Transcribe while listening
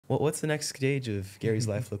What's the next stage of Gary's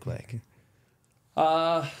life look like?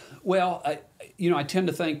 Well, I tend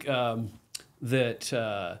to think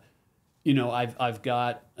that I've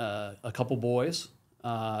got a couple boys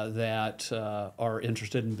that are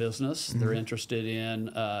interested in business. They're interested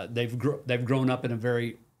in they've grown up in a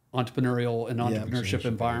very entrepreneurial and entrepreneurship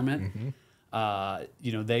environment.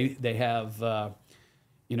 They have.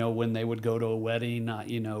 When they would go to a wedding,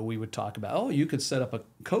 we would talk about, oh, you could set up a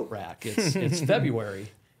coat rack. It's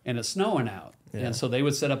February and it's snowing out. Yeah. And so they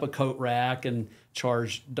would set up a coat rack and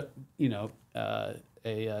charge,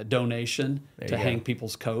 a donation to hang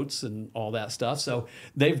people's coats and all that stuff. So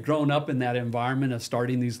they've grown up in that environment of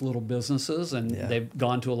starting these little businesses, and they've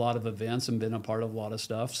gone to a lot of events and been a part of a lot of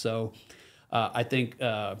stuff. So I think,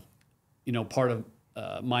 part of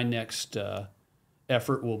my next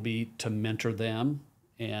effort will be to mentor them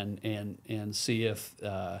and see if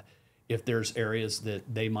there's areas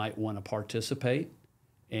that they might want to participate,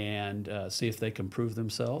 and see if they can prove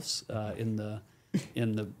themselves in the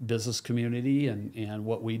business community and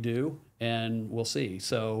what we do, and we'll see.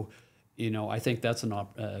 So, I think that's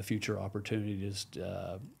a future opportunity is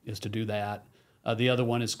to do that. The other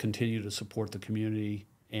one is continue to support the community,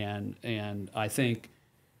 and I think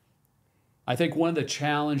one of the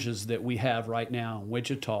challenges that we have right now in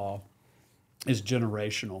Wichita is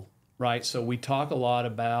generational, right? So we talk a lot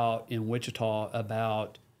in Wichita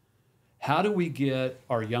about how do we get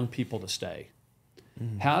our young people to stay?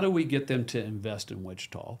 How do we get them to invest in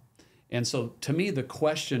Wichita? And so to me, the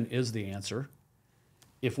question is the answer.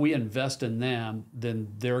 If we invest in them, then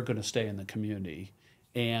they're going to stay in the community.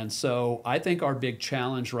 And so I think our big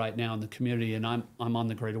challenge right now in the community, and I'm on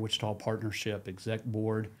the Greater Wichita Partnership Exec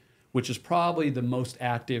Board, which is probably the most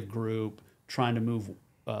active group trying to move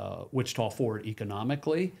Wichita forward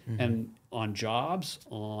economically and on jobs,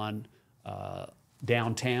 on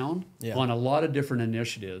downtown, on a lot of different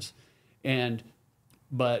initiatives.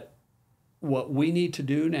 But what we need to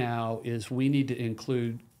do now is we need to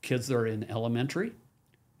include kids that are in elementary,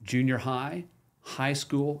 junior high, high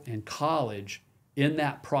school, and college in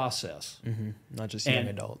that process. Not just young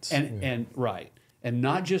adults. And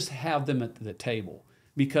not just have them at the table,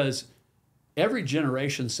 because every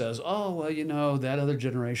generation says, oh, well, that other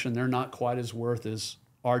generation, they're not quite as worth as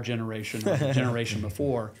our generation or the generation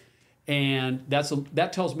before. And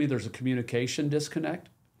that tells me there's a communication disconnect.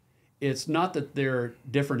 It's not that they're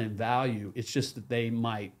different in value. It's just that they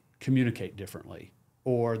might communicate differently,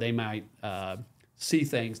 or they might see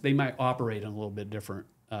things. They might operate in a little bit different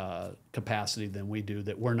capacity than we do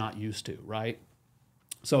that we're not used to, right?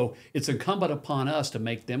 So it's incumbent upon us to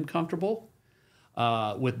make them comfortable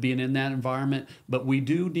with being in that environment, but we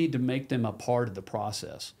do need to make them a part of the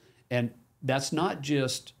process. And that's not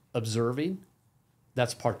just observing,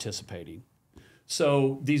 that's participating.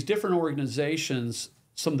 So these different organizations,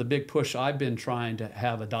 some of the big push I've been trying to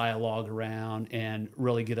have a dialogue around and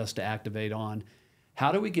really get us to activate on,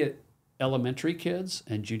 how do we get elementary kids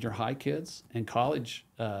and junior high kids and college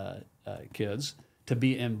kids to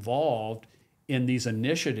be involved in these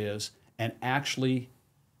initiatives and actually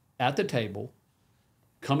at the table,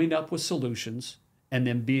 coming up with solutions, and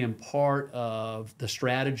then being part of the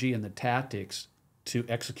strategy and the tactics to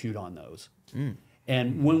execute on those.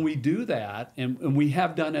 And when we do that, and we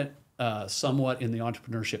have done it somewhat in the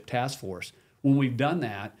Entrepreneurship Task Force, when we've done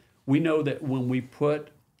that, we know that when we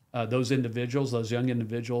put those young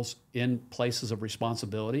individuals in places of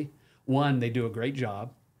responsibility, one, they do a great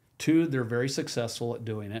job. Two, they're very successful at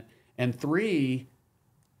doing it. And three,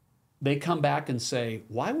 they come back and say,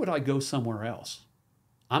 why would I go somewhere else?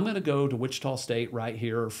 I'm going to go to Wichita State right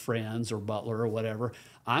here, or Friends, or Butler, or whatever.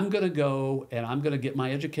 I'm going to go and I'm going to get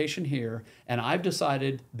my education here, and I've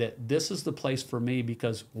decided that this is the place for me,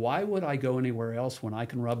 because why would I go anywhere else when I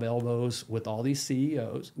can rub elbows with all these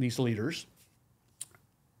CEOs, these leaders?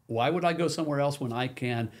 Why would I go somewhere else when I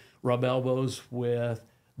can rub elbows with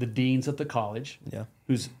the deans at the college,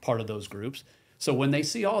 who's part of those groups? So when they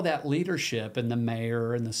see all that leadership, and the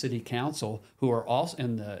mayor and the city council, who are also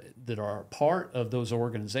that are part of those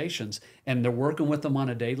organizations, and they're working with them on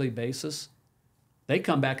a daily basis, they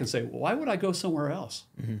come back and say, well, why would I go somewhere else?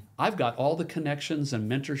 I've got all the connections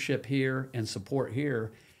and mentorship here and support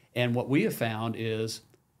here. And what we have found is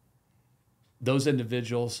those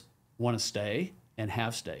individuals want to stay and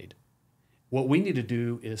have stayed. What we need to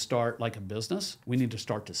do is start like a business. We need to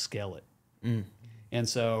start to scale it. And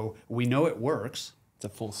so we know it works. It's a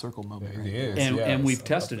full circle moment. It is, and we've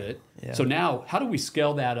tested it. Yeah. So now, how do we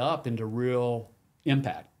scale that up into real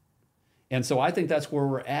impact? And so I think that's where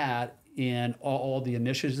we're at in all the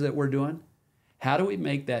initiatives that we're doing. How do we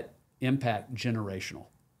make that impact generational?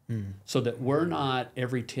 So that we're not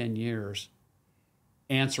every 10 years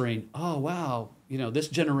answering, oh, wow, this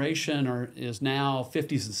generation is now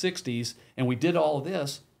 50s and 60s, and we did all of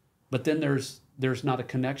this, but then there's not a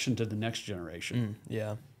connection to the next generation.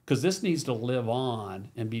 Yeah. Because this needs to live on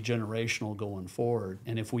and be generational going forward.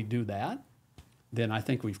 And if we do that, then I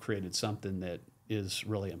think we've created something that is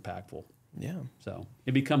really impactful. Yeah. So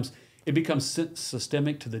it becomes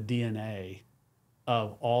systemic to the DNA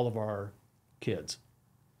of all of our kids.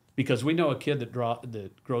 Because we know a kid that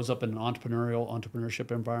grows up in an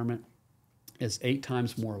entrepreneurship environment is 8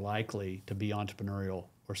 times more likely to be entrepreneurial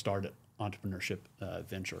or start an entrepreneurship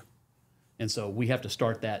venture. And so we have to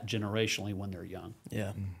start that generationally when they're young.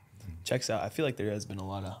 Yeah. Checks out. I feel like there has been a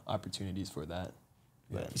lot of opportunities for that.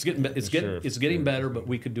 But it's getting better, but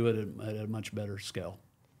we could do it at a much better scale.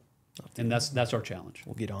 And that's our challenge.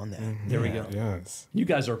 We'll get on that. There we go. Yes. You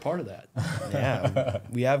guys are a part of that. Yeah.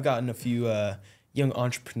 We have gotten a few young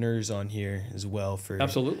entrepreneurs on here as well for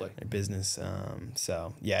Absolutely. their business.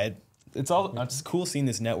 So yeah, it's cool seeing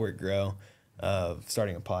this network grow of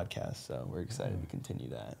starting a podcast. So we're excited to continue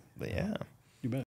that. But yeah.